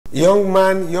Young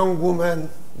man, young woman,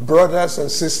 brothers and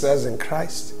sisters in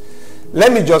Christ,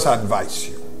 let me just advise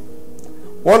you.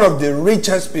 One of the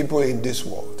richest people in this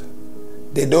world,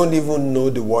 they don't even know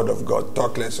the word of God,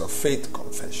 talk less of faith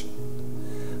confession.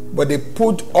 But they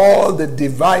put all the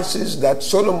devices that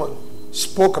Solomon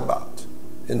spoke about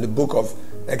in the book of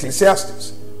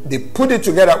Ecclesiastes. They put it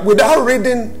together without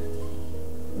reading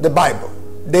the Bible.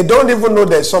 They don't even know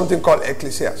there's something called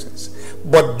Ecclesiastes.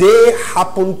 But they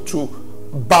happen to,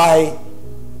 by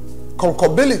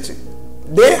concubinity,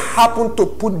 they happen to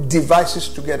put devices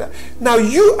together. Now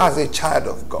you as a child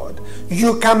of God,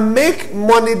 you can make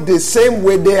money the same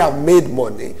way they have made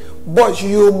money, but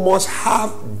you must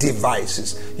have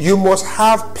devices. You must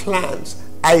have plans,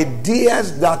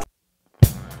 ideas that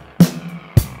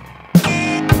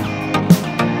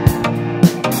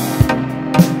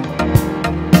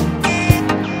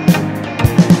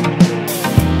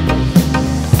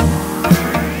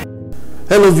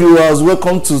Hello viewers,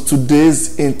 welcome to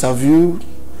today's interview.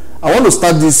 I want to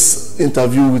start this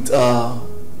interview with a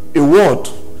word.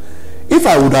 If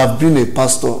I would have been a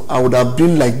pastor, I would have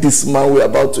been like this man we're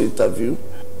about to interview.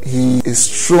 He is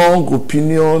strong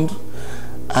opinioned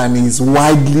and he's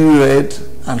widely read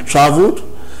and traveled.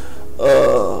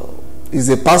 He's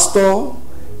a pastor,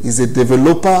 he's a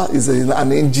developer, he's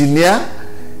an engineer.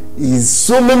 He's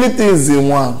so many things in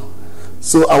one.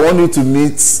 So I want you to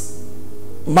meet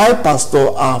my pastor,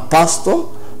 our pastor,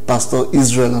 Pastor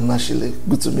Israel Onashile.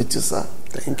 Good to meet you, sir.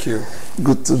 Thank you.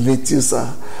 Good to meet you,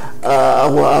 sir.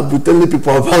 I'll be telling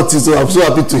people about you, so I'm so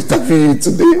happy to interview you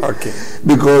today. Okay.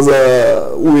 Because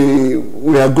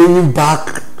we are going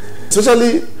back,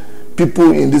 especially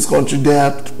people in this country, they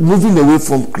are moving away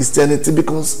from Christianity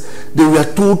because they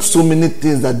were told so many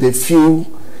things that they feel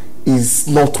is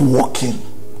not working.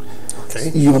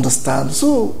 Okay. You understand?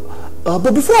 So,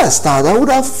 but before I start,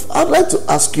 I'd like to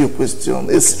ask you a question,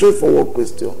 a straightforward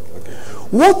question. Okay.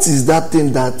 What is that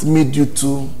thing that made you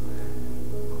to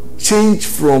change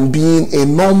from being a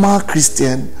normal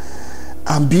Christian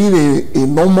and being a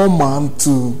normal man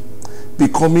to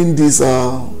becoming this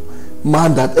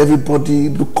man that everybody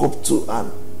look up to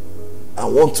and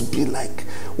want to be like?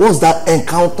 What's that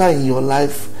encounter in your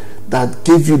life that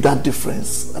gave you that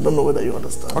difference? I don't know whether you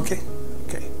understand. Okay.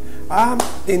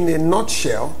 In a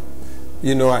nutshell,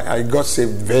 you know, I got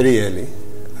saved very early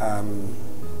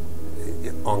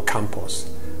on campus.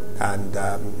 And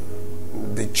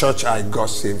the church I got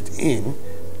saved in,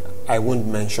 I won't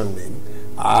mention name,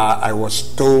 I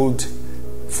was told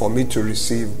for me to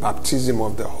receive baptism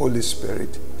of the Holy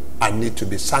Spirit, I need to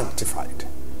be sanctified.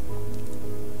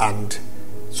 And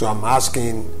so I'm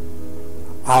asking,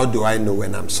 how do I know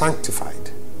when I'm sanctified?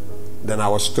 Then I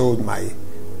was told my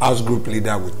house group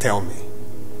leader would tell me.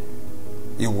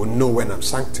 You will know when I'm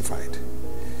sanctified.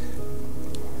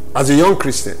 As a young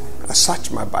Christian, I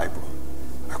searched my Bible.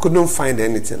 I couldn't find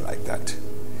anything like that.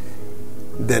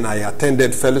 Then I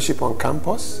attended fellowship on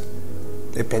campus,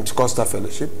 a Pentecostal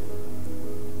fellowship.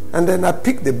 And then I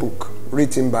picked the book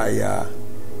written by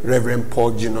Reverend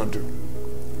Paul Ginodu,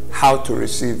 How to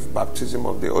Receive Baptism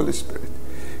of the Holy Spirit.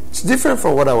 It's different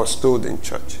from what I was told in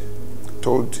church.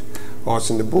 Told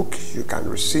us in the book, you can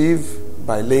receive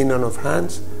by laying on of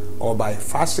hands, or by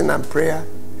fasting and prayer.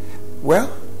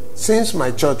 Well, since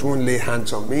my church won't lay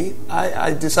hands on me,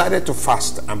 I decided to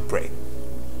fast and pray.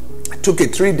 I took a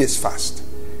 3 days fast.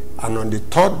 And on the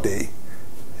 3rd day,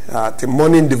 the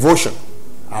morning devotion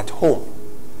at home,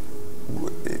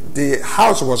 the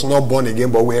house was not born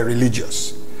again, but we were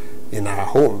religious in our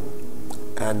home.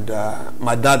 And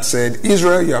my dad said,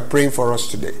 Israel, you are praying for us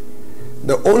today.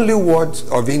 The only words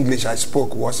of English I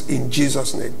spoke was in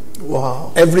Jesus' name.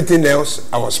 Wow. Everything else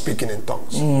I was speaking in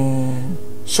tongues.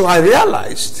 So I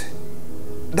realized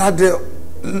that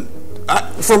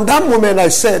from that moment I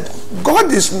said,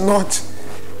 God is not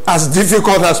as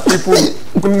difficult as people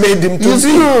made him to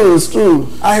be. It's true.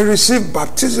 I received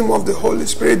baptism of the Holy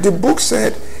Spirit. The book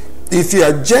said, if you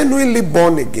are genuinely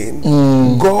born again,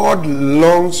 God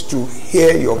longs to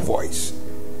hear your voice.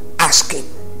 Ask him.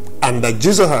 And that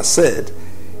Jesus has said,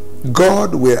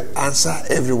 God will answer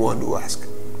everyone who asks.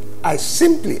 I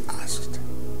simply asked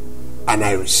and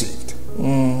I received.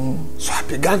 So I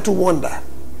began to wonder,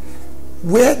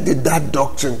 where did that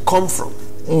doctrine come from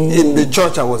in the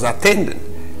church I was attending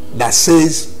that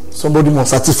says somebody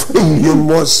must certify you. You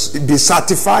must be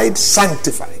certified,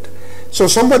 sanctified. So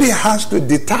somebody has to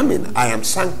determine I am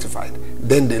sanctified,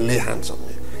 then they lay hands on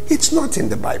me. It's not in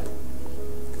the Bible.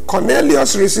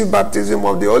 Cornelius received baptism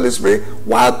of the Holy Spirit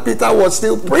while Peter was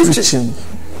still preaching.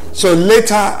 So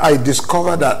later I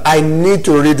discovered that I need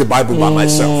to read the Bible by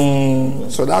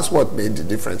myself. So that's what made the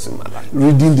difference in my life.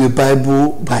 Reading the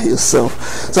Bible by yourself.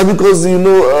 So because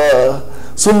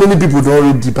so many people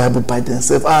don't read the Bible by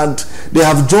themselves, and they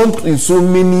have jumped in so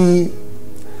many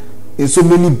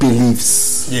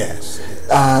beliefs. Yes.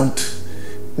 And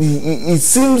it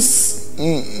seems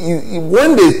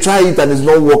when they try it and it's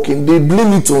not working, they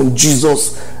blame it on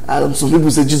Jesus. And some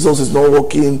people say Jesus is not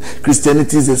working,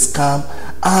 Christianity is a scam,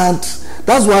 and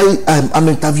that's why I'm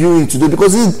interviewing today,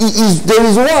 because there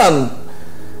is one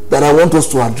that I want us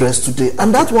to address today,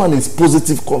 and that one is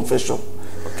positive confession.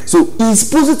 Okay. So is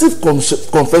positive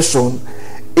confession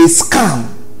a scam?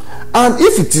 And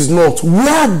if it is not,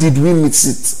 where did we miss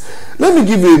it? Let me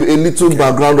give you a little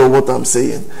background of what I'm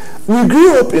saying. We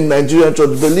grew up in Nigerian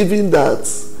church believing that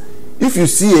if you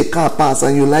see a car pass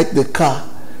and you like the car,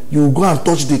 you go and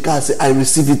touch the car and say, I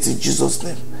receive it in Jesus'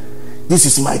 name. This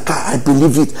is my car, I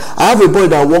believe it. I have a boy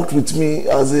that worked with me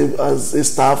as a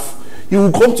staff. He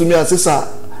will come to me and say, sir,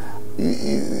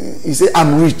 he said,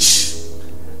 I'm rich.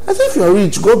 I said, if you are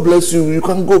rich, God bless you, you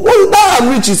can go. Oh, now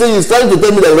I'm rich. He said, he's trying to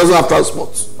tell me that he doesn't have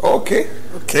transport. Okay.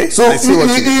 So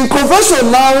in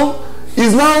confession now,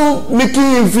 is now making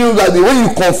him feel that the way you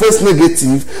confess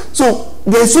negative. So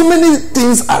there's so many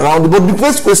things around. But the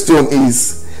first question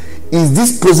is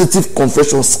this positive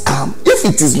confession scam? If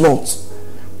it is not,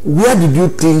 where did you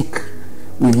think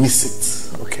we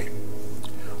miss it? Okay.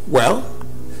 Well,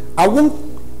 I won't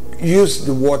use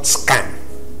the word scam.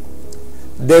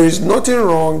 There is nothing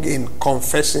wrong in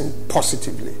confessing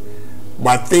positively,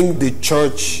 but I think the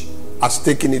church has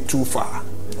taken it too far.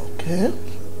 Okay.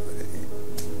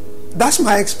 That's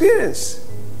my experience.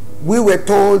 We were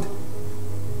told,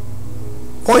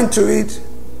 point to it,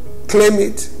 claim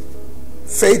it,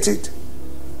 faith it,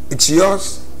 it's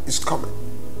yours, it's coming.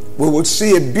 We would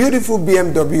see a beautiful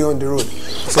BMW on the road.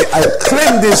 Say, I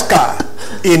claim this car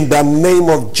in the name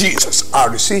of Jesus. I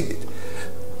receive it.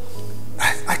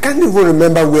 I can't even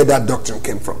remember where that doctrine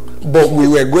came from. But we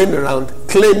were going around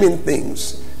claiming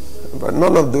things, but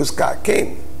none of those cars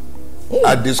came.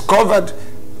 I discovered,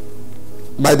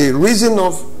 by the reason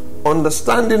of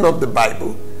understanding of the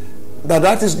Bible,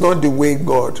 that is not the way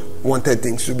God wanted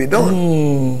things to be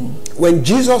done. When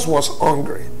Jesus was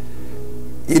hungry,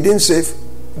 he didn't say,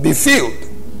 be filled.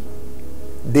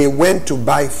 They went to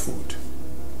buy food.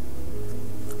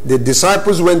 The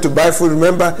disciples went to buy food.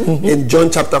 Remember in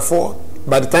John chapter 4?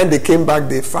 By the time they came back,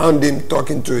 they found him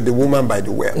talking to the woman by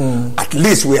the well. At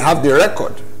least we have the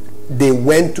record. They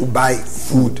went to buy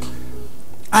food.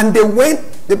 And they went,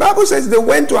 the Bible says they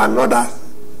went to another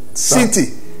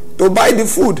city to buy the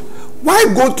food. Why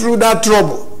go through that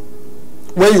trouble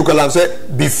when you can have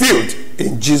said, be filled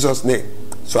in Jesus' name?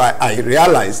 So I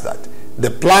realized that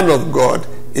the plan of God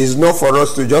is not for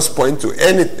us to just point to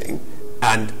anything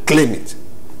and claim it.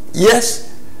 Yes,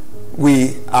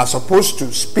 we are supposed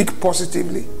to speak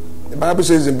positively. The Bible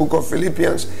says in the book of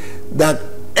Philippians that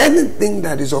anything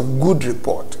that is of good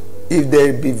report, if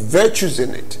there be virtues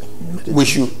in it, we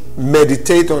should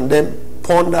meditate on them,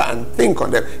 ponder and think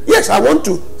on them. Yes, I want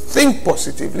to think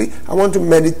positively. I want to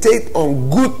meditate on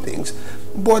good things.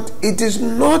 But it is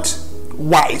not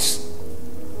wise.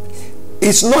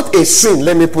 It's not a sin,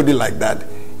 let me put it like that.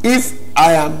 If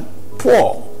I am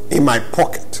poor in my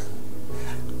pocket,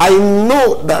 I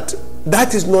know that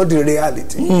that is not the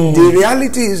reality. The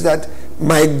reality is that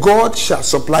my God shall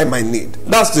supply my need.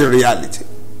 That's the reality.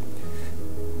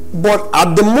 But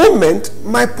at the moment,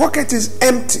 my pocket is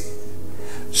empty.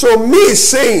 So me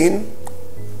saying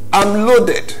I'm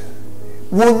loaded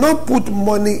will not put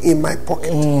money in my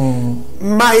pocket.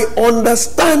 My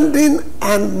understanding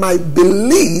and my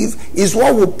belief is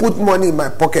what will put money in my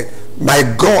pocket. My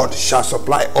God shall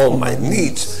supply all my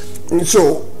needs. And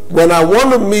so when I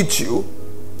want to meet you,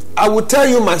 I will tell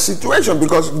you my situation,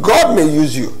 because God may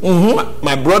use you.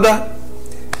 My brother,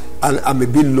 I'm a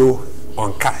bit low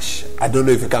on cash. I don't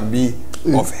know if you can be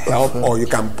of help, or you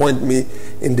can point me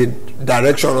in the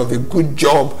direction of a good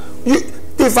job.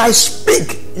 If I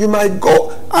speak, you might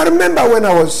go. I remember when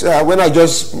I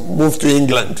just moved to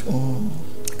England.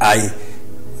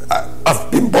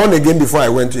 I've been born again before I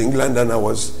went to England, and I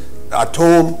was at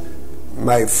home.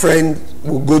 My friend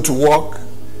would go to work,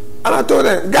 and I told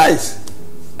them, guys,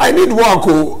 I need work.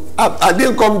 I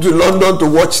didn't come to London to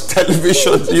watch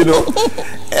television, you know.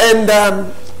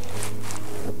 And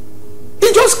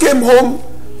he just came home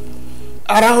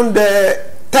around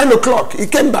 10 o'clock. He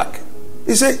came back.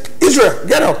 He said, Israel,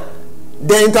 get up.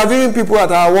 They're interviewing people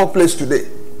at our workplace today.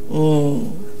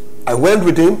 I went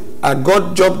with him. I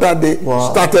got job that day,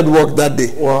 started work that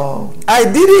day. I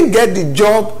didn't get the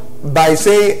job by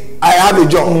saying I have a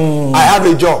job. I have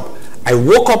a job. I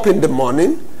woke up in the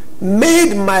morning,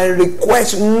 made my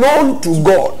request known to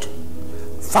God.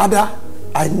 Father,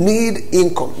 I need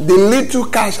income. The little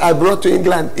cash I brought to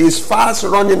England is fast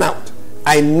running out.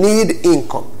 I need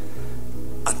income.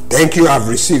 And thank you, I've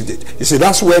received it. You see,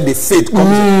 that's where the faith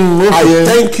comes in. Okay. I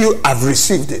thank you, I've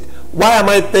received it. Why am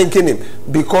I thanking him?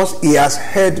 Because he has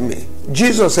heard me.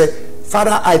 Jesus said,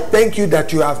 Father, I thank you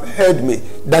that you have heard me,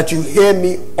 that you hear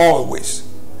me always.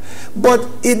 But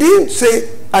he didn't say,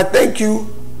 I thank you,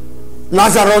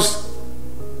 Lazarus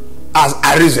has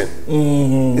arisen.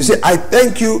 He said, I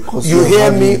thank you, you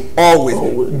hear me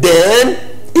always. Then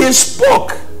he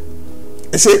spoke.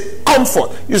 He said,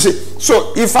 comfort. You see,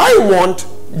 so if I want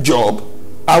job,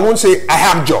 I won't say, I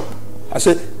have job. I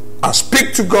say, I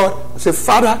speak to God. I say,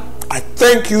 Father, I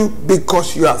thank you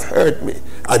because you have heard me.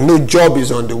 I know job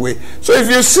is on the way. So if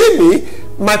you see me,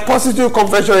 my positive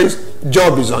confession is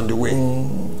job is on the way.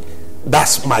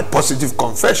 That's my positive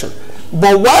confession.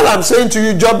 But while I'm saying to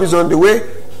you job is on the way,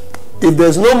 if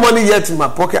there's no money yet in my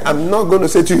pocket, I'm not going to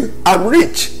say to you I'm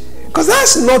rich, because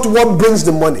that's not what brings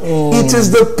the money. It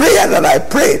is the prayer that I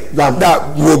pray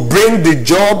that will bring the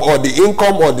job or the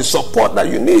income or the support that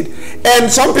you need.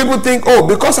 And some people think, oh,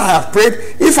 because I have prayed,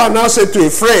 if I now say to a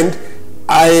friend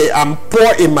I am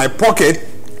poor in my pocket,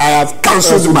 I have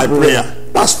cancelled my prayer.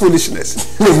 That's foolishness.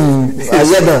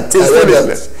 It's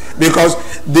foolishness. Because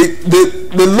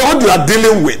the Lord you are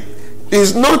dealing with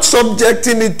is not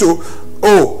subjecting it to,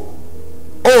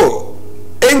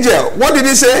 angel, what did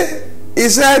he say? He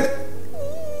said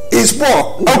he's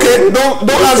poor. Okay, don't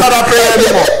answer that prayer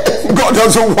anymore. God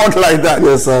doesn't work like that.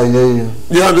 Yes, I hear you.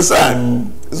 You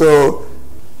understand? So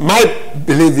my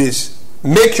belief is,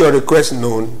 make your request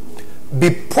known, be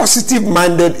positive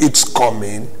minded, it's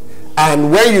coming.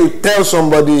 And when you tell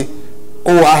somebody,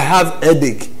 oh, I have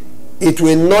headache, it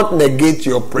will not negate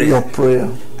your prayer. Your prayer.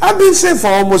 I've been saying for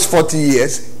almost 40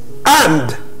 years,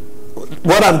 and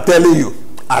what I'm telling you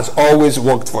has always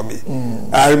worked for me.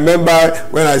 I remember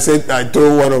when I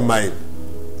told one of my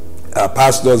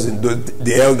pastors and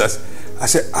the elders, I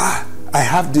said, I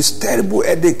have this terrible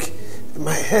headache.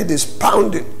 My head is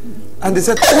pounding. And they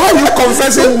said, why are you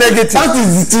confessing negative?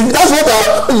 That's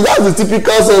the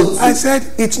typical source. I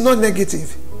said, it's not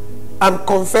negative. I'm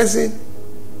confessing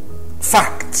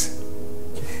fact.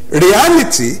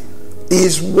 Reality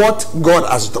is what God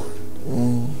has done.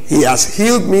 He has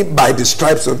healed me by the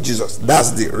stripes of Jesus.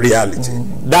 That's the reality.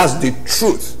 That's the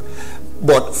truth.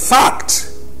 But fact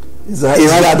is that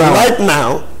right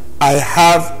now I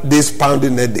have this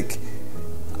pounding headache.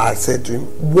 I said to him,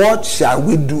 what shall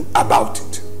we do about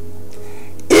it?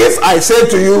 If I say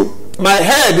to you, my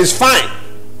head is fine,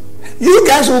 you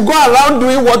guys will go around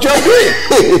doing what you're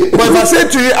doing. But if I say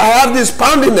to you, I have this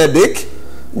pounding headache,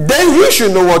 then you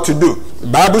should know what to do. The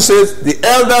Bible says the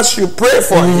elders should pray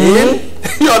for him.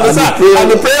 You understand?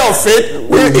 And the prayer of faith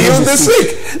will heal the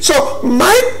sick. So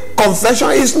my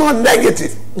confession is not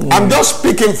negative. I'm just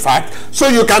speaking fact. So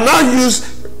you can now use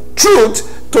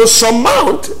truth to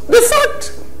surmount the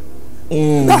fact.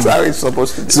 That's how it's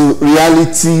supposed to be. So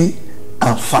reality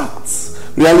and facts.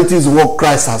 Reality is what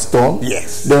Christ has done.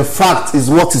 Yes. The fact is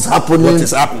what is happening. What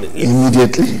is happening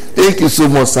immediately. Thank you so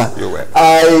much, sir. You're welcome.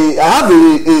 I have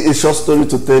a short story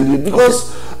to tell you,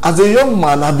 because as a young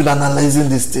man I've been analyzing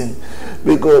this thing,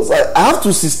 because I have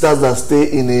two sisters that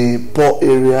stay in a poor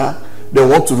area. They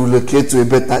want to relocate to a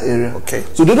better area. Okay.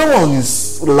 So the other one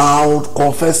is loud,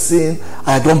 confessing,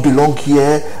 I don't belong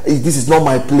here. This is not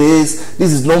my place.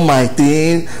 This is not my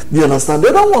thing. Do you understand?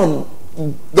 The other one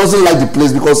doesn't like the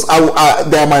place because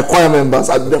they are my choir members.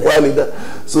 I'm the choir leader.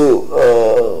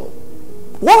 So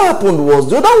what happened was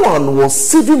the other one was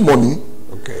saving money.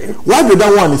 Okay. While the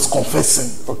other one is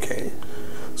confessing. Okay.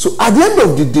 So at the end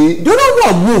of the day, the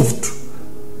other one moved.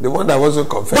 The one that wasn't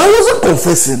confessing. That wasn't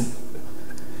confessing.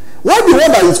 While the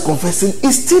one that is confessing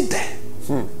is still there.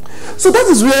 So that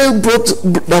is where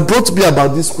that brought me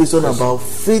about this question about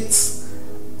faith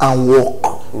and work.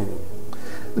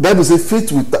 The Bible says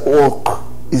faith without work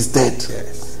is dead.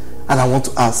 Yes. And I want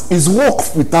to ask, is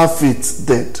work without faith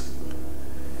dead?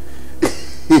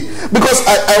 Because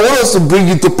I want us to bring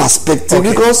it to perspective. Okay.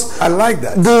 Because I like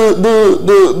that.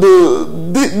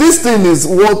 This thing is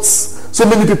what so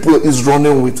many people is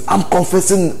running with. I'm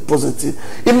confessing positive.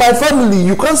 In my family,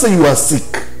 you can't say you are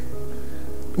sick.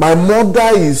 My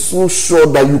mother is so sure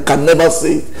that you can never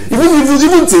say it.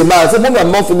 Even till now, I say, Mommy,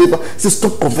 I'm not feeling. She says,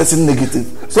 stop confessing negative.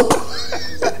 So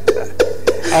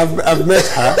I've met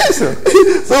her.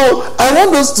 So I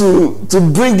want us to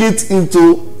bring it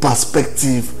into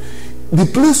perspective. The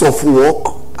place of work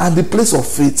and the place of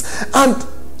faith. And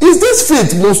is this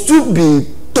faith must you be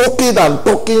talking and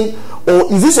talking,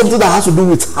 or is it something that has to do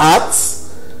with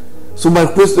hearts? So my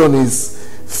question is,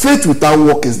 faith without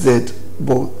work is dead,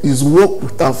 but is work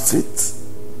without faith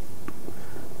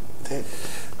dead?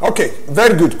 Okay,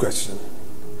 very good question.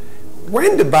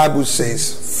 When the Bible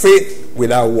says faith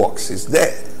without works is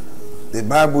dead, the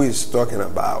Bible is talking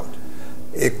about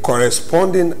a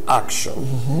corresponding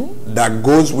action that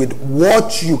goes with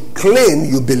what you claim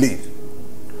you believe.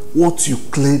 What you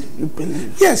claim you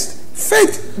believe. Yes,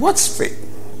 faith. What's faith?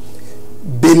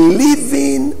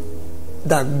 Believing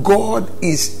that God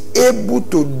is able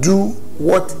to do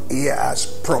what he has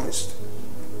promised.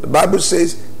 The Bible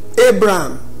says,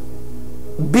 Abraham,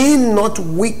 being not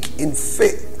weak in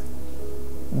faith,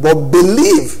 but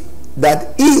believe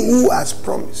that he who has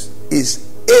promised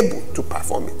is able to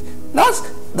perform it.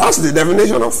 That's the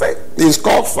definition of faith. It's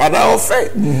called father of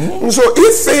faith. And so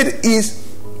if faith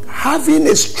is having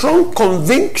a strong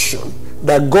conviction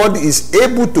that God is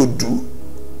able to do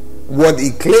what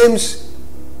he claims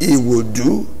he will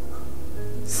do,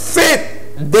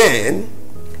 faith then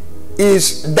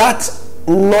is that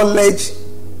knowledge,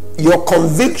 your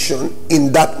conviction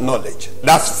in that knowledge.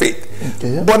 That's faith.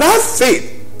 Okay. But that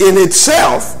faith in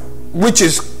itself, which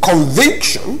is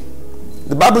conviction,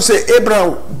 the Bible says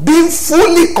Abraham being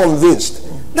fully convinced.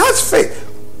 That's faith.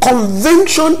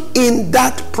 Conviction in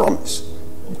that promise.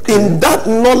 In that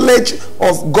knowledge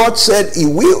of God said he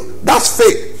will. That's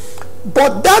faith.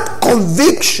 But that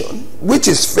conviction, which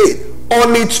is faith,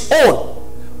 on its own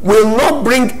will not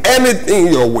bring anything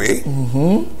your way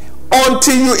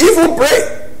until you even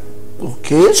pray.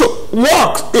 Okay. So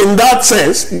work in that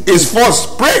sense is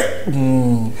first pray.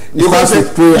 You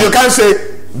can't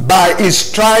say by his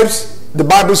stripes the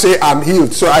Bible says I'm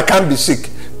healed, so I can't be sick.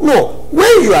 No,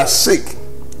 when you are sick,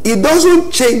 it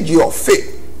doesn't change your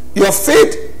faith. Your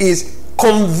faith is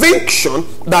conviction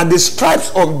that the stripes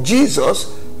of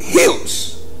Jesus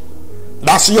heals.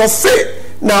 That's your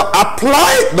faith. Now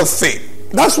apply the faith.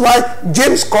 That's why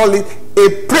James called it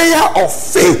a prayer of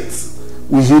faith.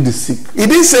 We heal the sick. He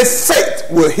didn't say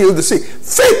faith will heal the sick.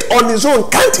 Faith on its own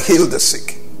can't heal the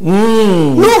sick.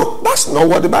 No, that's not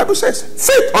what the Bible says.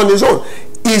 Faith on its own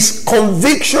is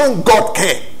conviction God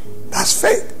can. That's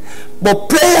faith. But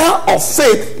prayer of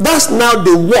faith, that's now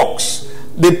the works.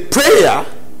 The prayer,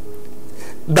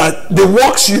 that the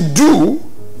works you do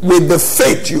with the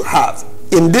faith you have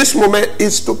in this moment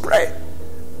is to pray.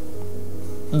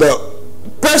 The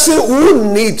person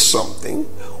who needs something,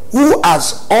 who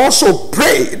has also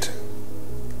prayed,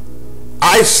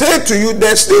 I say to you,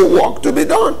 there's still work to be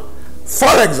done.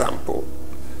 For example,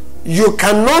 you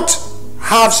cannot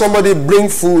have somebody bring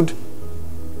food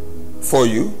for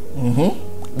you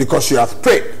because you have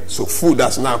prayed, so food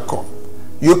has now come.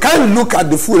 You can't look at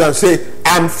the food and say,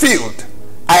 I'm filled.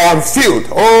 I am filled.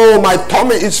 Oh, my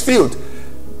tummy is filled.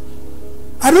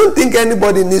 I don't think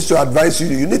anybody needs to advise you.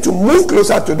 You need to move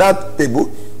closer to that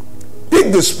table,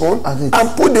 pick the spoon,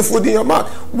 and put the food in your mouth.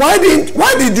 Why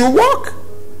did you walk?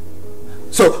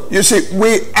 So, you see,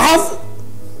 we have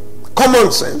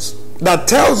common sense that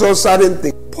tells us certain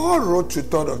things. Paul wrote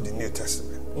 2/3 of the New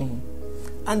Testament.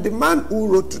 And the man who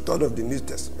wrote 2/3 of the New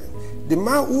Testament, the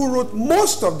man who wrote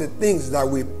most of the things that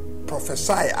we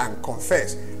prophesy and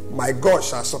confess, my God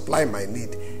shall supply my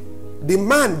need. The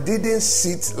man didn't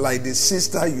sit like the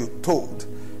sister you told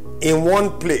in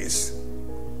one place.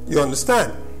 You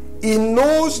understand? He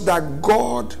knows that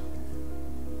God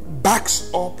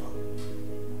backs up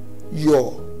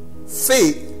your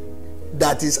faith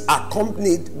that is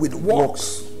accompanied with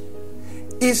works.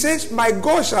 He says, my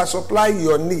God shall supply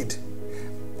your need.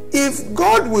 If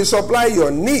God will supply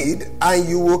your need and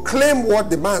you will claim what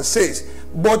the man says,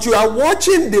 but you are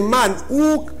watching the man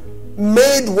who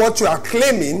made what you are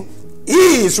claiming,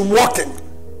 he is working.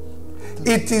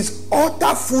 It is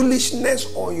utter foolishness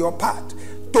on your part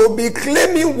to be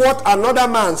claiming what another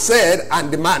man said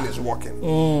and the man is working.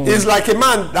 It's like a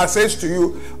man that says to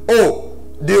you, oh,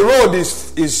 the road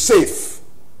is safe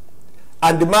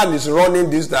and the man is running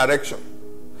this direction.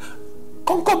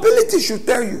 Concordability should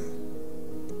tell you,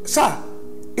 sir,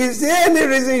 is there any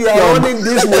reason you are running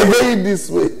this way? Going this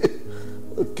way.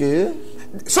 Okay.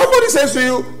 Somebody says to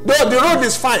you, the road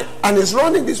is fine and is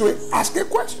running this way. Ask a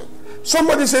question.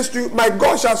 Somebody says to you, my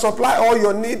God shall supply all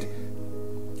your need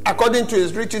according to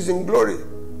his riches in glory.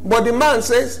 But the man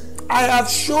says, I have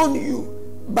shown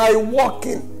you by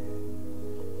walking.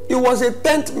 He was a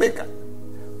tent maker.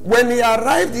 When he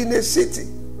arrived in a city,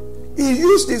 he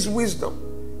used his wisdom.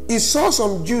 He saw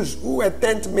some Jews who were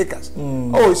tent makers.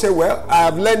 Oh, he said, well, I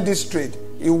have learned this trade.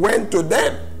 He went to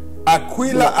them,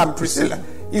 Aquila and Priscilla.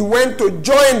 He went to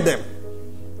join them.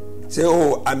 Say,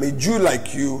 oh, I'm a Jew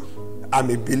like you. I'm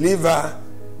a believer.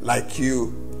 like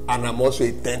you, and I'm also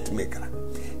a tent maker.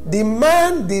 The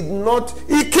man did not,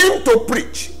 he came to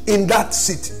preach in that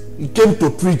city. He came to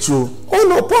preach. Oh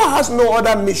no, Paul has no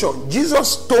other mission.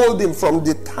 Jesus told him from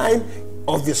the time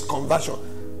of his conversion,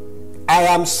 I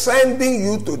am sending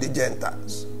you to the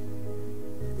Gentiles.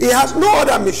 He has no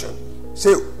other mission.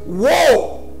 Say,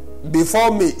 woe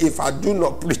before me if I do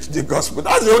not preach the gospel.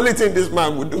 That's the only thing this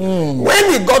man would do.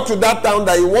 When he got to that town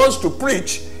that he wants to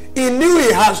preach, he knew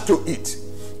he has to eat.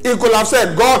 He could have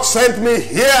said, God sent me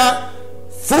here,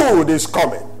 food is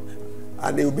coming.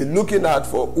 And he will be looking out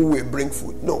for who will bring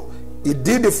food. No, he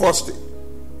did the first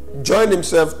thing. Joined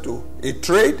himself to a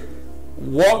trade,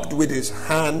 worked with his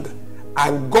hand,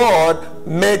 and God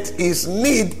met his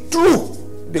need through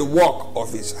the work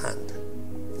of his hand.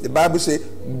 The Bible says,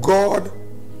 God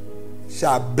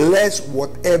shall bless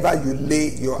whatever you lay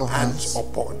your hands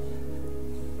upon.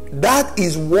 That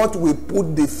is what we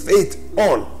put the faith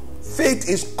on. Faith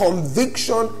is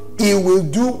conviction he will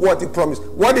do what he promised.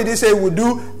 What did he say he will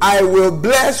do? I will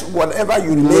bless whatever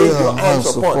you lay your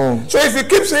hands upon. So if you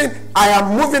keep saying, I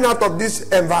am moving out of this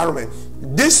environment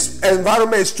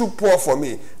is too poor for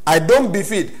me, I don't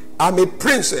befit, I'm a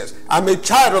princess, I'm a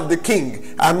child of the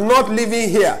king, I'm not living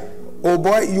here. Oh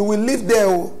boy, you will live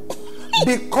there.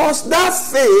 Because that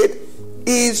faith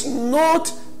is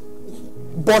not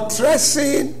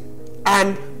buttressing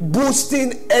and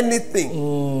boosting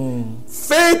anything.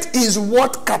 Faith is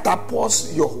what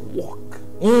catapults your work.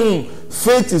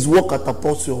 Faith is what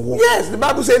catapults your work. Yes, the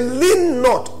Bible says, lean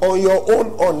not on your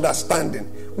own understanding,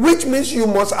 which means you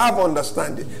must have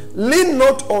understanding. Lean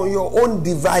not on your own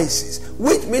devices,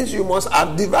 which means you must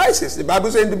have devices. The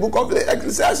Bible says in the book of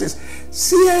Ecclesiastes,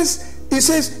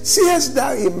 seest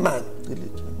thou a man?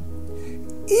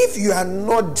 If you are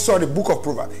not, book of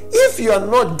Proverbs, if you are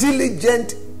not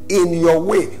diligent in your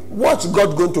way, what's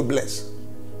God going to bless?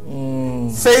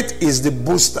 Faith is the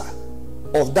booster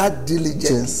of that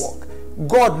diligent work.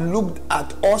 God looked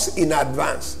at us in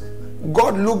advance.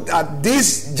 God looked at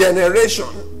this generation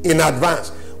in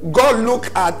advance. God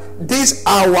looked at this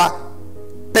our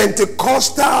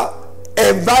Pentecostal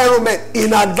environment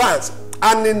in advance.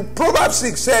 And in Proverbs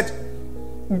 6 said,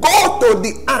 go to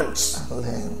the ants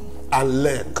and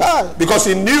learn. God. Because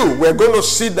he knew we're going to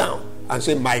sit down and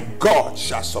say, my God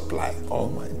shall supply all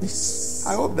my needs.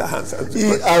 I hope that answers it.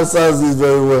 It answers it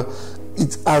very well.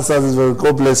 It answers it very well.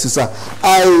 God bless you, sir.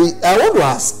 I want to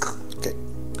ask. Okay.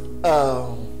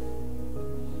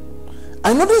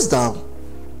 I noticed that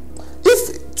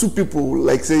if two people,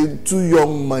 like say two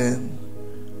young men,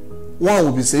 one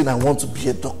will be saying, I want to be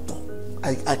a doctor.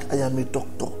 I am a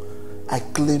doctor. I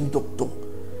claim doctor.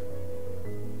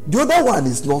 The other one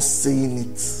is not saying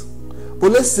it.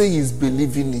 But let's say he's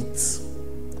believing it.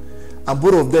 And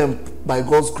both of them, by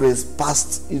God's grace,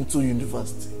 passed into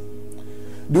university.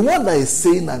 The one that is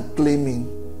saying and claiming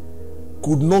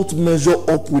could not measure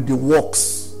up with the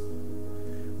works,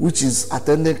 which is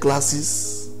attending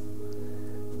classes,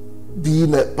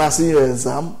 passing your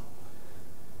exam,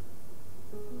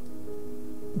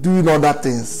 doing other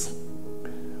things.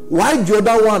 Why the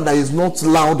other one that is not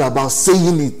loud about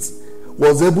saying it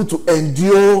was able to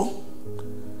endure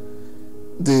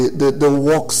the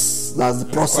works, that's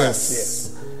the process.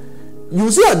 Yes.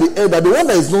 You see at the end that the one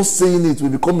that is not saying it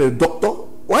will become a doctor,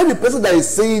 while the person that is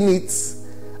saying it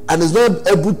and is not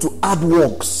able to add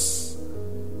works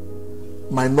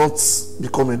might not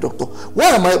become a doctor.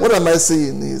 What am I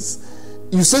saying is,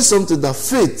 you say something that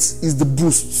faith is the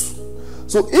boost.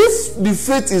 So if the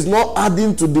faith is not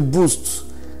adding to the boost,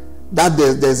 that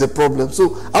there's a problem.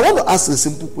 So I want to ask a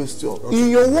simple question. Okay. In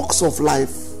your walks of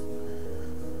life,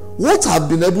 what have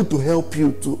been able to help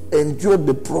you to endure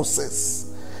the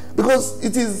process? Because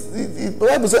the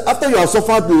Bible says, after you have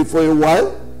suffered for a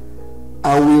while,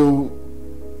 I will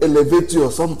elevate you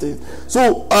or something.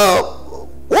 So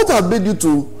what have made you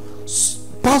to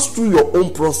pass through your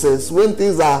own process when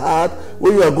things are hard,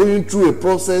 when you are going through a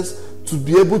process, to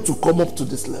be able to come up to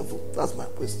this level? That's my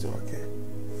question. Okay.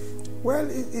 Well,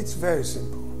 it's very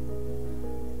simple.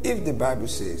 If the Bible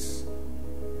says,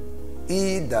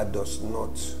 he that does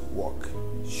not work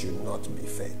should not be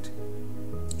fed.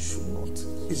 Should not.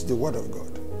 It's the word of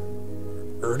God,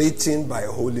 written by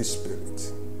Holy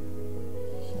Spirit.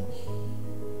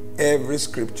 Every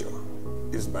scripture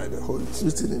is by the Holy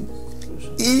Spirit.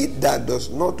 He that does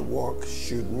not work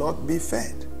should not be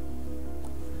fed.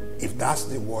 If that's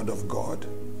the word of God,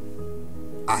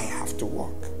 I have to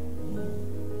work.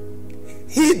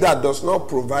 He that does not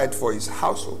provide for his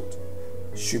household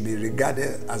should be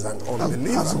regarded as an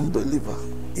unbeliever. As unbeliever.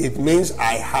 It means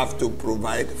I have to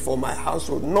provide for my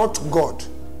household, not God.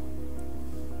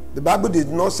 The Bible did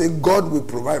not say God will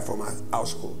provide for my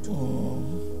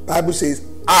household. Bible says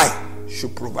I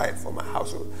should provide for my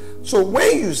household. So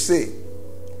when you say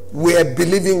we are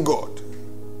believing God,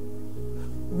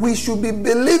 we should be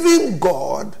believing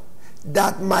God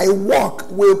that my work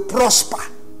will prosper.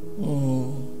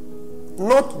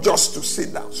 Not just to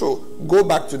sit down. So go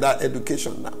back to that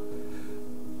education now.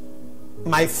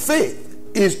 My faith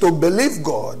is to believe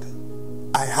God.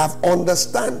 I have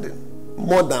understanding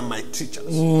more than my teachers.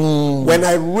 When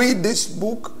I read this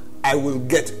book, I will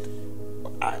get it.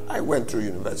 I went through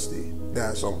university. There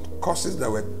are some courses that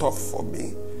were tough for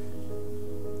me.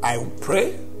 I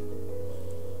pray.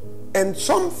 And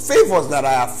some favors that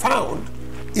I have found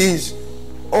is,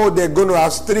 they're going to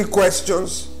ask 3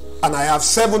 questions and I have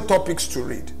 7 topics to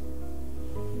read.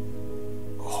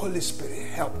 Holy Spirit,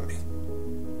 help me.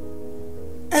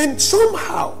 And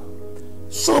somehow,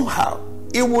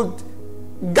 it would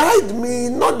guide me,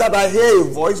 not that I hear a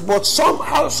voice, but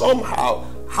somehow,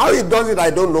 how it does it, I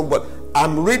don't know, but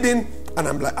I'm reading and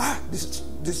I'm like,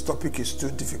 this topic is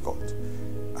too difficult.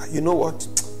 You know what?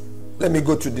 Let me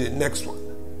go to the next one.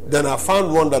 Then I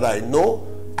found one that I know.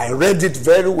 I read it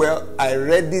very well. I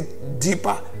read it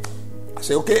deeper. I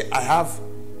say, okay, I have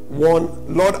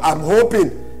one. Lord, I'm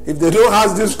hoping if they don't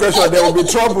ask this question, there will be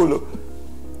trouble.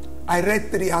 I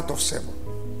read 3 out of 7.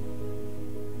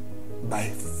 By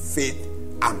faith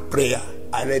and prayer,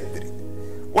 I read 3.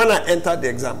 When I entered the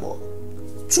exam hall,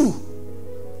 2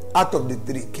 out of the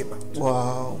 3 came out.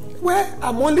 Wow. Well,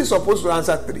 I'm only supposed to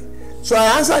answer 3. So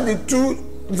I answered the 2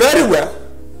 very well.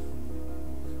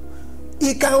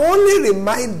 It can only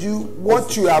remind you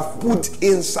what you have put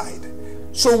inside.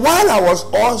 So while I was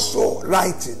also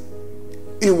writing,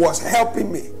 it was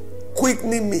helping me,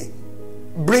 quickening me,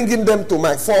 bringing them to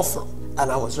my forefront.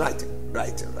 And I was writing.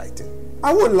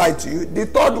 I won't lie to you. The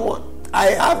 3rd one, I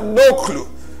have no clue.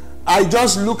 I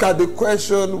just look at the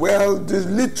question. Well, these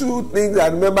little things I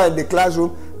remember in the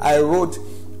classroom, I wrote.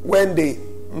 When they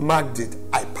marked it,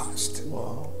 I passed.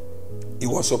 Wow. It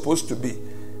was supposed to be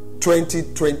 20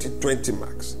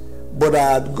 marks. But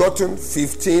I had gotten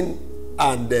 15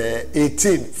 and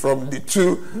 18 from the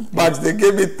 2 marks. They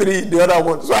gave me 3, the other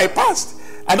one. So I passed.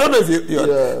 I don't know if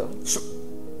you so,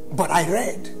 but I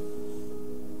read.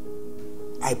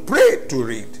 I prayed to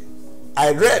read.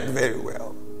 I read very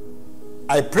well.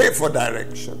 I prayed for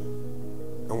direction.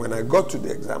 And when I got to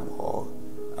the exam hall,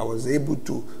 I was able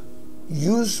to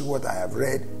use what I have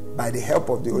read by the help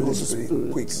of the Holy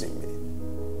Spirit quickening me.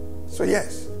 So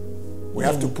yes, we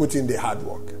have to put in the hard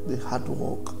work. The hard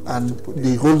work. And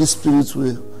the Holy Spirit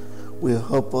will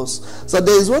help us. So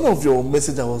there is one of your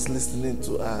messages I was listening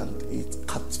to and it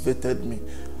captivated me.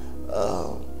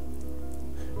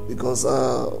 Because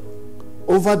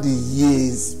over the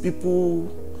years,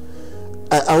 people...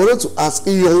 I wanted to ask,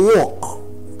 in your work,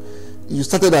 you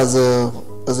started as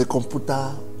a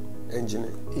computer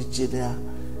engineer,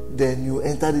 then you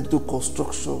entered into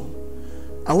construction.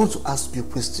 I want to ask you a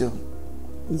question.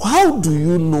 How do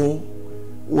you know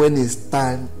when it's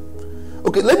time?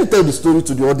 Okay, let me tell the story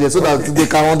to the audience so that they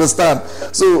can understand.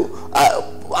 So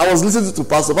I was listening to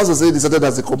Pastor. Pastor said he started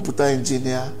as a computer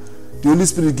engineer. The Holy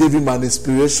Spirit gave him an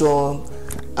inspiration,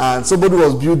 and somebody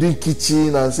was building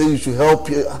kitchen and said you should help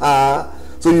her.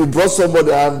 So you brought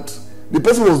somebody and the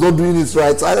person was not doing it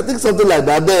right. So I think something like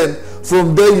that. Then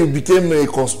from there you became a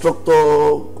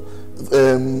constructor,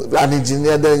 an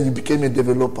engineer, then you became a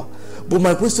developer. But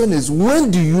my question is,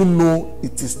 when do you know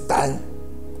it is time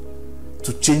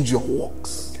to change your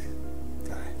works?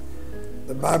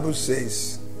 The Bible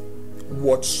says,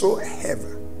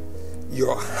 whatsoever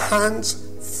your hands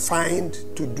find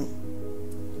to do,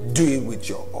 do it with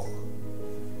your all.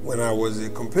 When I was a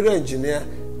computer engineer,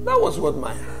 that was what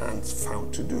my hands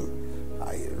found to do.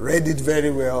 I read it very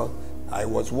well. I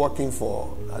was working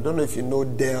for, I don't know if you know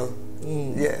Dell.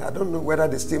 Yeah, I don't know whether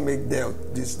they still make Dell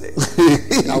these days.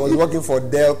 I was working for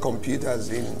Dell Computers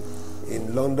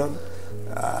in London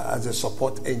as a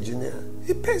support engineer.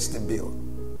 It pays the bill.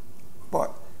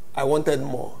 But I wanted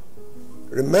more.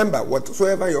 Remember,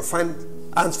 whatsoever your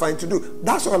hands find to do,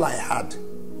 that's all I had.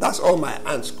 That's all my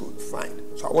hands could find.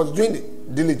 So I was doing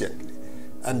it diligently.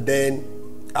 And then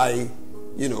I,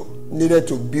 needed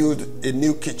to build a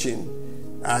new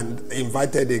kitchen and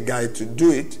invited a guy to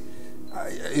do it.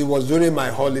 It was during my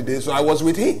holiday, so I was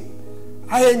with him.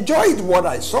 I enjoyed what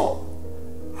I saw.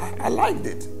 I liked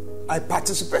it. I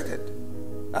participated.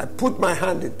 I put my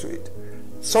hand into it.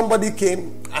 Somebody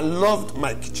came and loved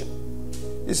my kitchen.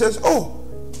 He says, "Oh,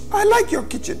 I like your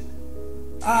kitchen.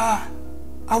 I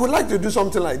would like to do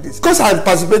something like this." Because I had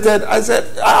participated, I said,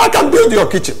 "I can build your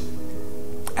kitchen."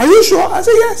 "Are you sure?" I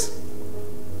said, "Yes."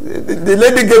 The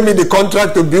lady gave me the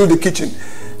contract to build the kitchen.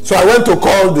 So I went to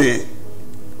call the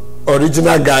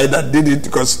original guy that did it,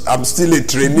 because I'm still a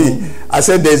trainee. I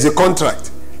said, there's a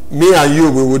contract. Me and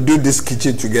you, we will do this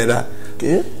kitchen together.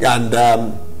 Okay. And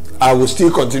I will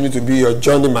still continue to be your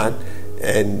journeyman,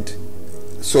 and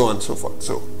so on and so forth.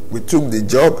 So we took the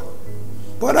job.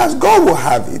 But as God will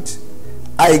have it,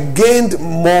 I gained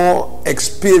more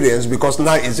experience, because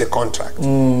now it's a contract.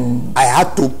 I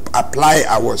had to apply.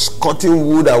 I was cutting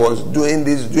wood. I was doing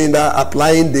this, doing that,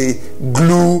 applying the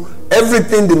glue,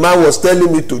 everything the man was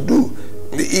telling me to do.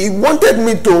 He wanted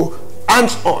me to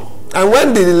hands-on. And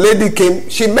when the lady came,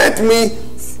 she met me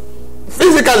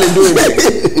physically doing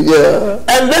it. Yeah.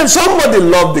 And then somebody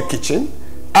loved the kitchen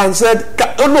and said,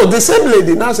 oh no, the same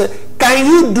lady now said, can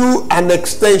you do an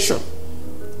extension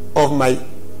of my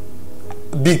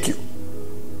BQ?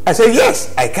 I said,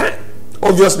 yes, I can.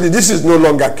 Obviously, this is no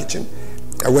longer kitchen.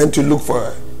 I went to look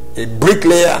for a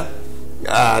bricklayer,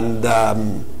 and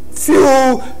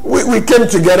we came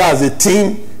together as a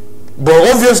team.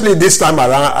 But obviously, this time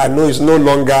around, I know it's no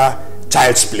longer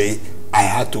child's play. I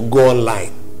had to go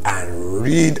online and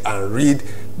read and read.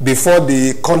 Before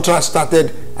the contract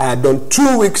started, I had done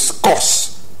 2 weeks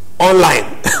course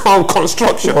online on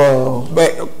construction. Wow.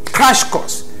 But crash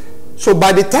course. So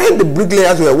by the time the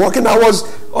bricklayers were working, I was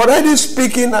already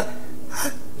speaking.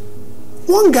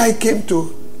 One guy came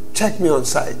to check me on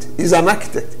site. He's an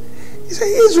architect. He said,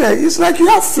 Israel, it's like you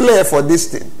have flair for this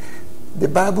thing. The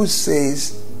Bible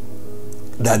says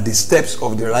that the steps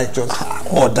of the righteous are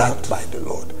ordered by the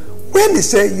Lord. When they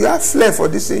say you have flair for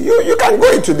this thing, you can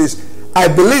go into this. I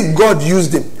believe God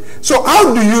used him. So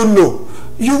how do you know?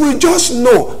 You will just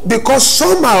know, because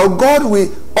somehow God will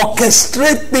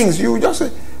orchestrate things. You will just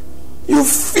say, you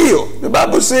feel. The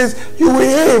Bible says you will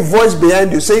hear a voice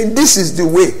behind you saying, this is the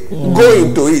way, go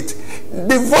into it.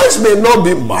 The voice may not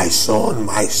be, my son,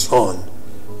 my son.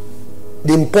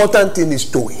 The important thing is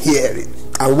to hear it.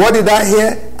 And what did I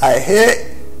hear? I heard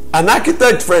an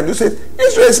architect friend who said,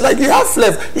 Israel, it's like you have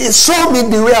flair. He saw me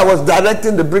the way I was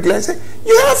directing the bricklayer. He said,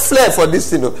 you have flair for this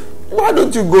thing. Why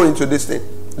don't you go into this thing?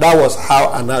 That was how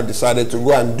I now decided to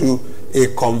go and do a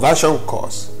conversion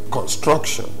course,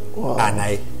 construction. Wow. And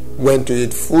I went to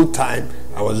it full time.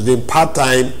 I was doing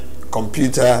part-time,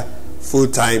 computer, full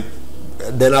time.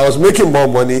 Then I was making more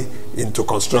money into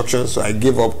construction, so I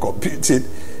gave up computing.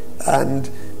 And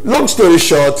long story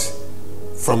short,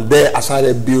 from there I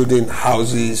started building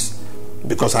houses,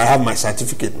 because I have my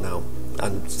certificate now,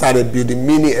 and started building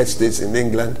mini estates in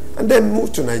England, and then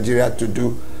moved to Nigeria to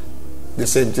do the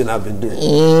same thing I've been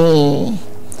doing.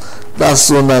 That's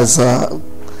so nice.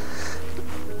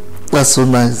 That's so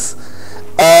nice.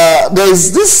 There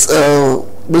is this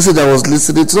message I was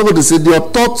listening to. Somebody said your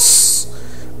thoughts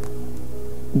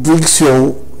brings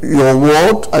your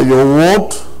word, and your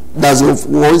word, that's your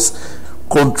voice,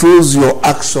 controls your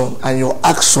action, and your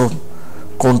action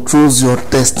controls your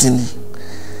destiny.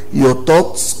 Your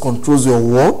thoughts controls your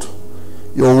word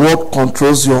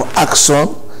controls your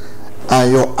action,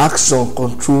 and your action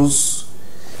controls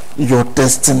your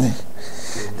destiny.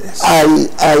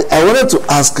 I wanted to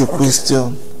ask a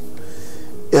question.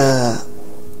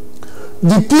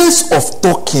 The place of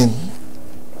talking,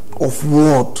 of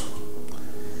word,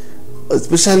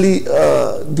 especially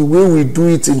the way we do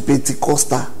it in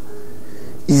Pentecostal,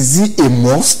 is it a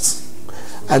must?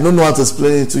 I don't know how to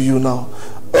explain it to you now.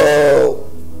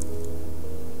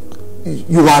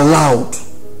 You are loud.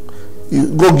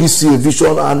 God gives you a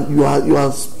vision, and you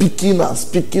are speaking and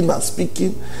speaking and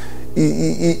speaking.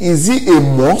 Is it a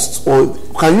must, or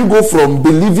can you go from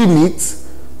believing it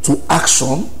to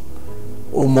action,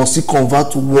 or must it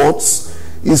convert to words?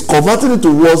 Is converting it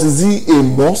to words, is it a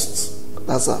must?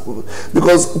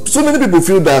 Because so many people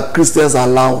feel that Christians are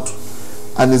loud,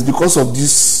 and it's because of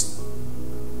this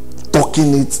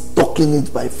talking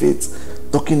it by faith,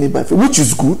 which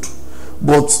is good,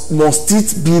 but must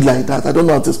it be like that? I don't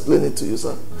know how to explain it to you,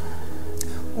 sir.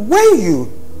 When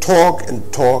you talk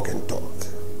and talk and talk,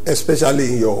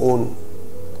 especially in your own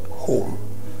home,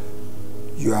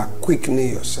 you are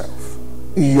quickening yourself.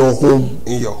 In your home?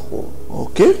 In your home.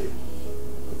 Okay.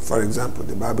 For example,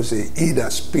 the Bible says, he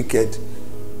that speaketh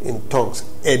in tongues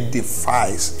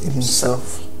edifies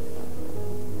himself.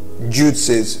 Jude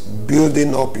says,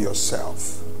 building up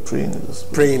yourself. Praying in the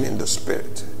Spirit. Praying in the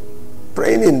Spirit.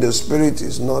 Praying in the Spirit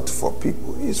is not for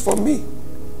people, it's for me.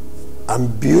 I'm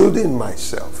building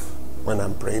myself when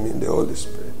I'm praying in the Holy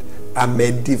Spirit. I'm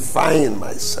edifying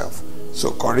myself.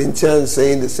 So Corinthians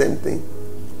saying the same thing.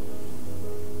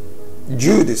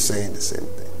 Jude is saying the same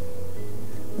thing.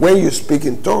 When you speak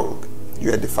in tongue,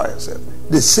 you edify yourself.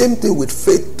 The same thing with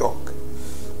faith talk.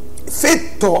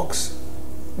 Faith talks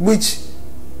which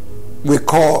we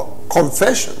call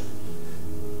confession,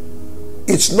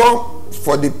 it's not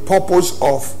for the purpose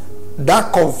of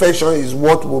that confession is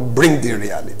what will bring the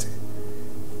reality.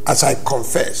 As I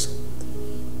confess,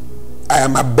 I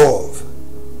am above,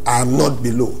 I am not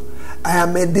below. I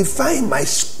am edifying my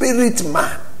spirit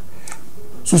man.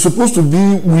 So it's supposed to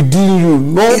be within you,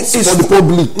 not it's for the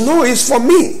public. No, it's for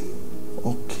me.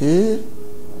 Okay.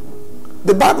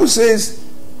 The Bible says,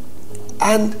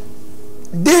 and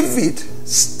David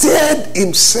stirred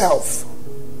himself.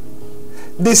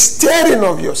 The stirring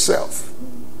of yourself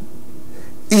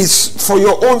is for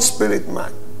your own spirit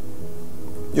man.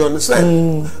 You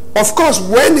understand? Of course,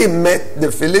 when he met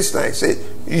the Philistine, he said,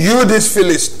 you this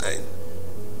Philistine,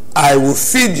 I will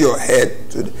feed your head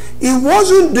today. He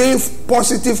wasn't doing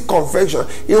positive confession.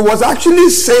 He was actually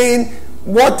saying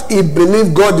what he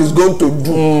believed God is going to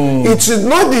do. It is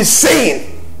not the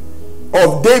saying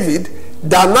of David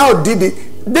that now did it.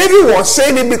 David was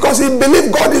saying it because he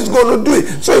believed God is going to do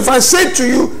it. So if I say to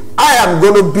you, I am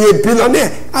going to be a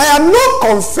billionaire, I am not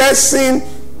confessing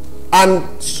and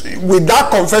with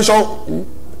that confession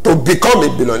to become a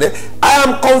billionaire. I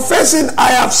am confessing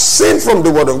I have seen from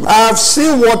the word of God. I have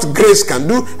seen what grace can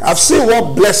do. I have seen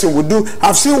what blessing will do. I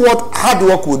have seen what hard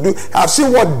work will do. I have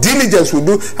seen what diligence will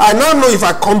do. I now know if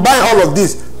I combine all of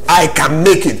this, I can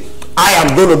make it. I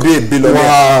am going to be a billionaire.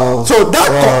 Wow. So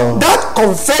that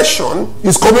confession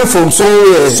is coming from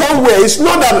somewhere. Somewhere. It's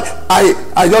not that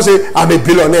I just say I'm a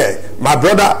billionaire. My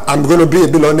brother, I'm going to be a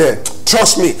billionaire.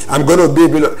 Trust me, I'm going to be a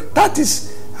billionaire. That is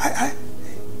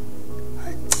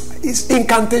it's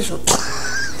incantation.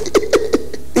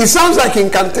 It sounds like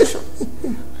incantation.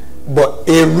 But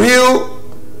a real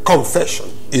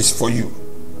confession is for you.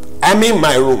 I'm in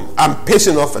my room. I'm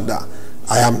pacing off and down.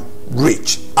 I am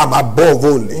rich. I'm above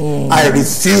only. I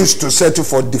refuse to settle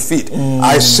for defeat.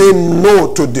 I say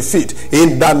no to defeat.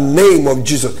 In the name of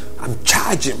Jesus, I'm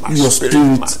charging my spirit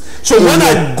man. So when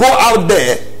I go out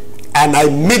there and I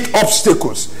meet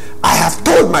obstacles, I have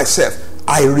told myself,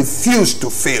 I refuse to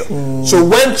fail. So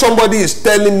when somebody is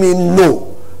telling me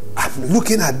no, I'm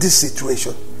looking at this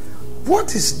situation.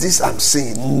 What is this I'm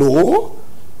saying? No.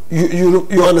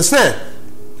 You understand?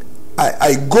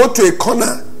 I go to a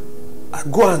corner, I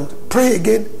go and pray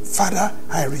again. Father,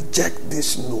 I reject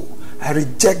this no. I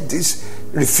reject this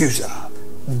refusal.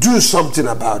 Do something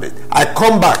about it. I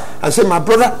come back and say, my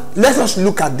brother, let us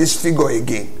look at this figure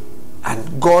again.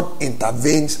 And God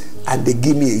intervenes and they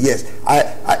give me a yes.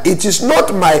 It is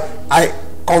not my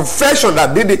confession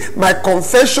that did it. My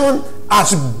confession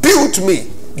has built me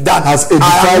that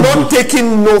I am not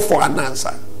taking no for an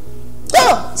answer.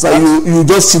 So you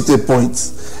just hit a point.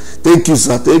 Thank you,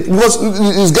 sir. Because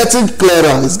it's getting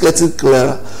clearer. It's getting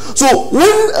clearer. So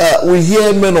when we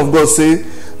hear men of God say,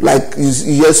 like you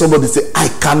hear somebody say, I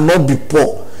cannot be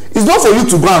poor. It's not for you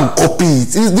to go and copy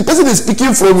it. The person is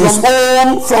speaking from his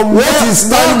own, from what he's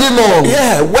standing on.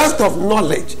 Yeah, wealth of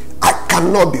knowledge. I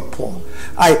cannot be poor.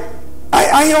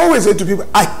 I always say to people,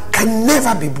 I can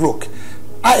never be broke.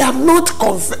 I am not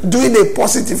doing a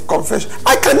positive confession.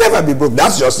 I can never be broke.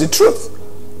 That's just the truth.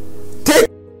 Take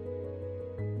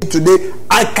today,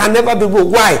 I can never be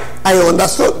broke. Why? I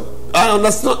understood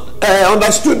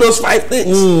those 5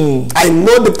 things. I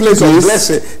know the place of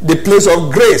blessing, the place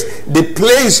of grace, the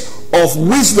place of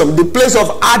wisdom, the place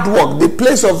of hard work, the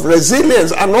place of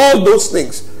resilience, and all those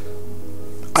things.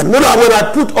 I know that when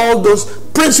I put all those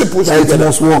principles together, it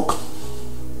must work.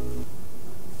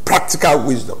 Practical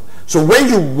wisdom. So when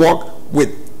you work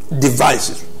with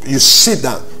devices, you sit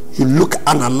down, you look,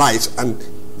 analyze, and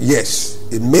yes,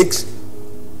 it makes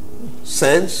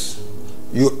sense.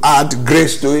 You add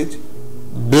grace to it.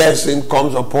 Blessing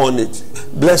comes upon it.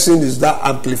 Blessing is that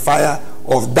amplifier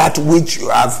of that which you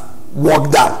have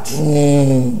worked out.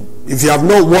 If you have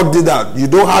not worked it out, you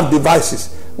don't have devices.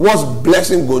 What's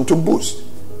blessing going to boost?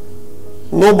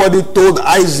 Nobody told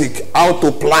Isaac how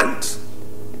to plant.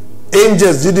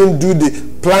 Angels didn't do the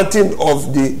planting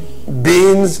of the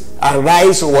beans and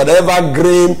rice or whatever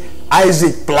grain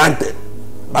Isaac planted.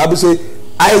 The Bible says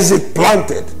Isaac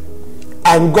planted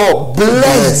and God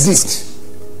blessed it.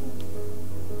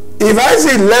 If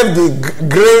Isaac left the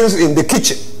grains in the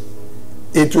kitchen,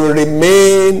 it will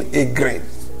remain a grain.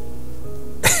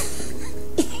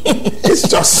 It's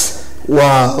just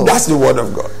wow. That's the word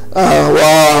of God. Wow,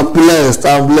 I'm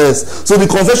blessed. So the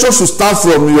confession should start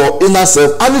from your inner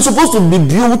self, and it's supposed to be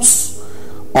built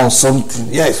on something.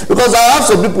 Yes. Because I have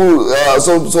some people,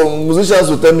 some musicians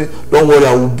will tell me, "Don't worry,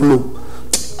 I will blow.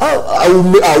 I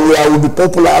will be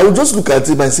popular." I will just look at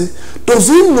him and say, "Does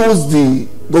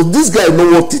this guy know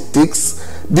what it takes?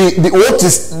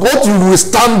 What you will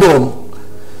stand on?"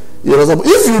 You understand?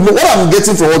 If you know what I'm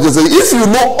getting from what you're saying, if you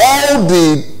know all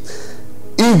the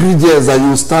ingredients that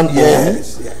you stand on,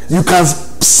 you can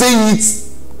say it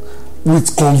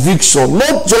with conviction,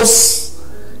 not just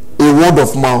a word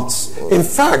of mouth. In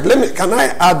fact, can I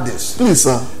add this? Please,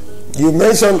 sir. You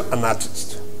mentioned an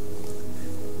artist.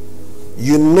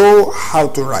 You know how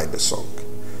to write the song.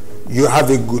 You have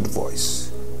a good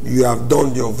voice. You have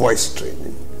done your voice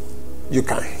training. You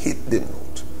can hit the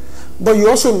note. But you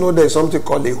also know there's something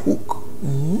called a hook.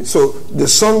 So the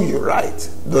song you write,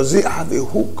 does it have a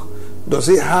hook? Does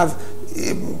it have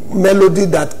a melody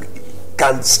that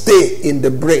can stay in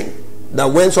the brain? That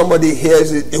when somebody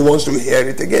hears it, it wants to hear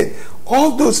it again.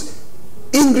 All those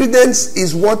ingredients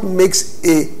is what makes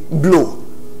a blow.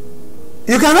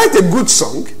 You can write a good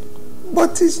song,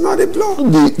 but it's not a blow.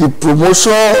 The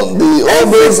promotion,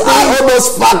 all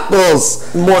those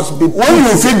factors must be. When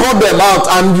you figure them out,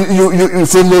 and you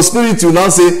from your spirit, you now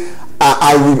say,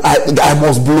 I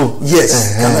must blow.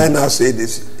 Yes. Can I now say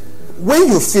this? When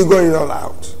you figure it all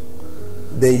out,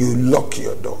 then you lock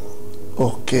your door.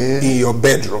 Okay. In your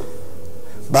bedroom.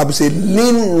 Bible says,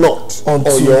 lean not on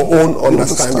your own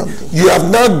understanding. You have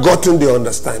now gotten the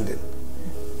understanding.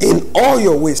 In all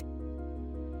your ways,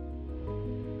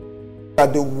 you are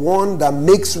the one that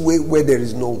makes way where there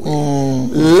is no way.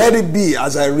 Let it be,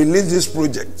 as I release this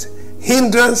project,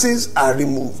 hindrances are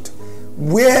removed.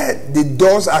 Where the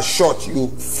doors are shut, you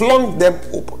flung them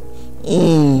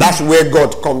open. That's where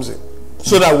God comes in.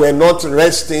 So that we're not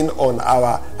resting on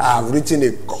I have written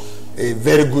a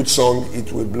very good song,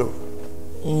 it will blow.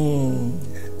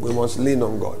 We must lean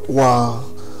on God. Wow.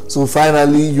 So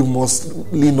finally you must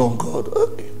lean on God.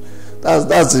 Okay.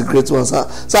 That's a great one, sir.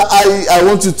 So I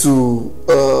want you to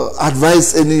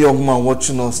advise any young man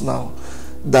watching us now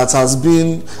that has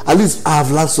been, at least I have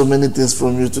learned so many things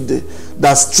from you today,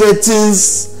 that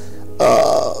strengthens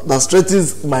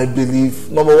my belief.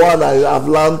 Number one, I have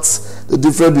learned the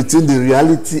difference between the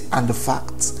reality and the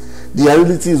fact. The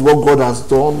reality is what God has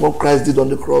done, what Christ did on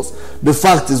the cross. The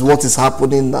fact is what is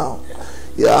happening now.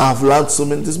 Yeah, I have learned so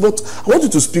many things. But I want you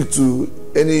to speak to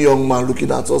any young man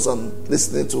looking at us and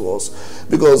listening to us.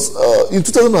 Because in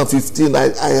 2015,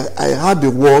 I had a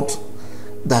word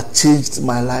that changed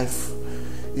my life.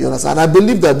 You understand? And I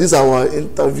believe that this our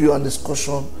interview and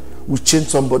discussion will change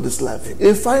somebody's life.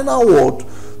 A final word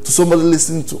to somebody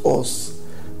listening to us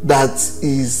that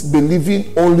is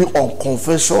believing only on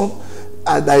confession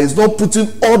and that is not putting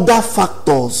other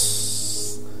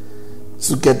factors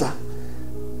together.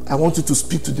 I want you to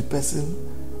speak to the person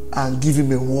and give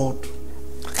him a word.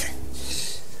 Okay.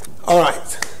 All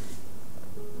right.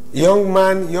 Young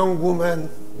man, young woman,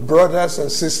 brothers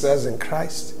and sisters in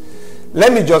Christ,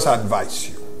 let me just advise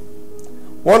you.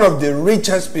 One of the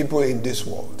richest people in this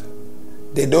world,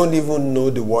 they don't even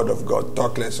know the word of God,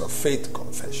 talk less of faith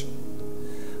confession.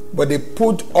 But they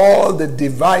put all the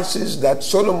devices that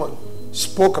Solomon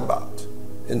spoke about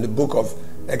in the book of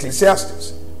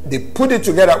Ecclesiastes. They put it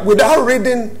together without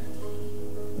reading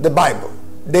the Bible.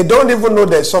 They don't even know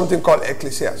there's something called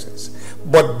Ecclesiastes.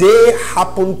 But they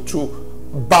happen to,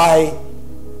 by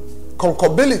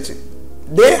concubinity,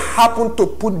 they happen to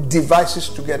put devices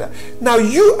together. Now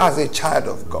you as a child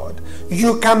of God,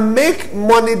 you can make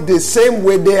money the same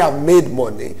way they have made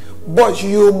money, but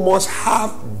you must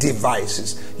have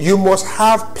devices. You must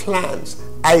have plans,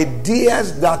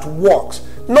 ideas that works.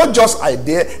 Not just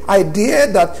idea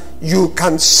that you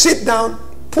can sit down,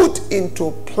 put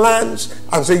into plans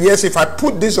and say, yes, if I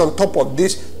put this on top of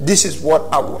this, this is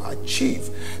what I will achieve.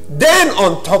 Then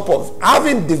on top of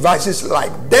having devices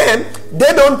like them,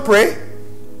 they don't pray.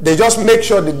 They just make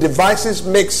sure the devices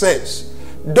make sense.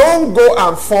 Don't go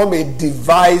and form a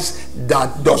device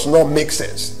that does not make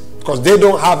sense, because they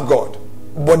don't have God.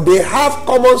 But they have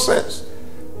common sense.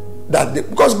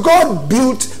 Because God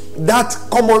built that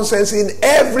common sense in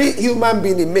every human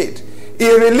being he made.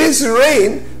 He released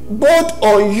rain both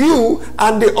on you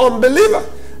and the unbeliever.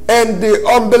 And the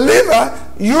unbeliever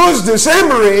used the same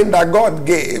rain that God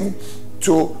gave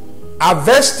to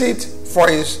harvest it for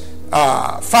his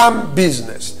farm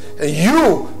business. And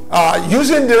you are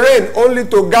using the rain only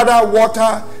to gather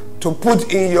water to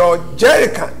put in your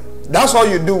jerrycan. That's all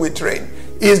you do with rain.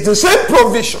 It's the same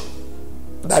provision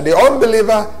that the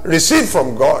unbeliever received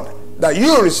from God, that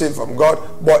you received from God,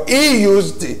 but he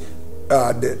used the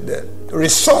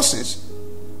resources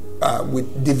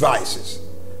with devices.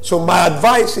 So my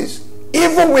advice is,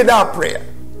 even without prayer,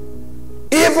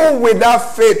 even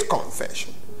without faith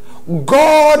confession,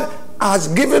 God has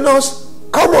given us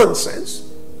common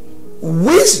sense,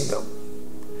 wisdom,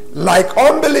 like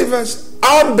unbelievers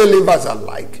and believers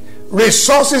alike.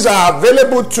 Resources are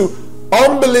available to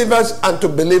unbelievers and to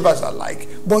believers alike.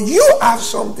 But you have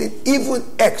something even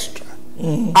extra.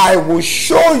 I will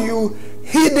show you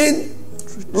hidden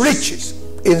riches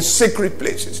in secret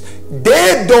places.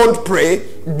 They don't pray.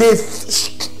 They,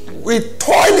 with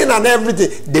toiling and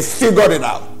everything, they figured it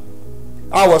out.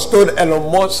 I was told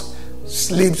Elon Musk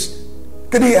sleeps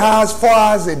 3 hours, 4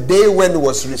 hours a day when he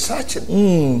was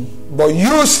researching. But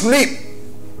you sleep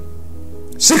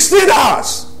 16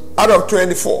 hours out of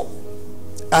 24.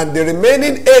 And the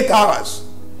remaining 8 hours,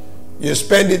 you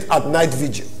spend it at night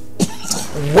vigil.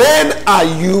 When are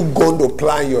you going to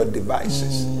plan your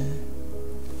devices?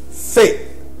 Faith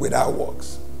without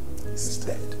works is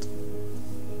dead.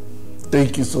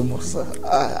 Thank you so much, sir.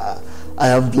 I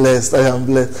am blessed. I am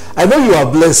blessed. I know you are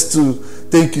blessed too.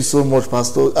 Thank you so much,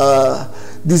 Pastor.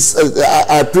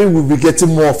 I pray we'll be getting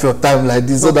more of your time like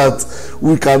this so that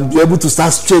we can be able to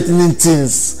start straightening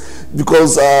things.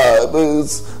 Because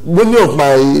many of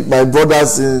my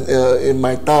brothers in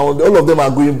my town, all of them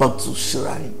are going back to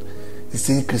shrine. They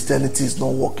say Christianity is not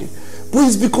working. But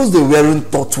it's because they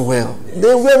weren't taught well.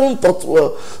 They weren't taught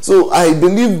well. So I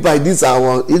believe by this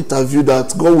our interview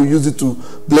that God will use it to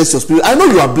bless your spirit. I know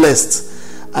you are blessed.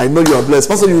 I know you are blessed.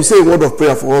 Pastor, you say a word of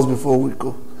prayer for us before we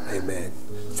go. Amen.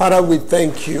 Father, we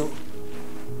thank you.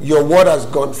 Your word has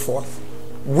gone forth.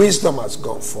 Wisdom has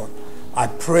gone forth. I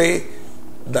pray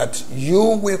that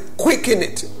you will quicken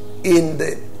it in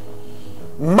the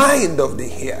mind of the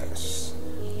hearers.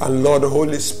 And Lord, the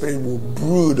Holy Spirit will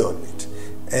brood on it,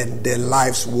 and their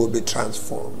lives will be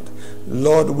transformed.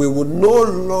 Lord, we will no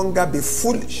longer be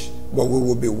foolish, but we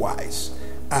will be wise.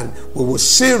 And we will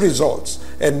see results.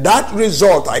 And that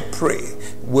result, I pray,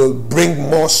 will bring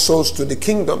more souls to the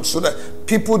kingdom so that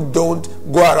people don't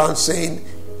go around saying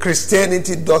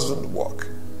Christianity doesn't work.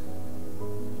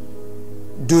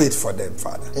 Do it for them,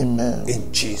 Father. Amen.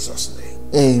 In Jesus' name.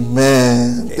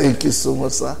 Amen. Amen. Thank you so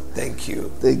much, sir. Thank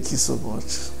you. Thank you so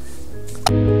much.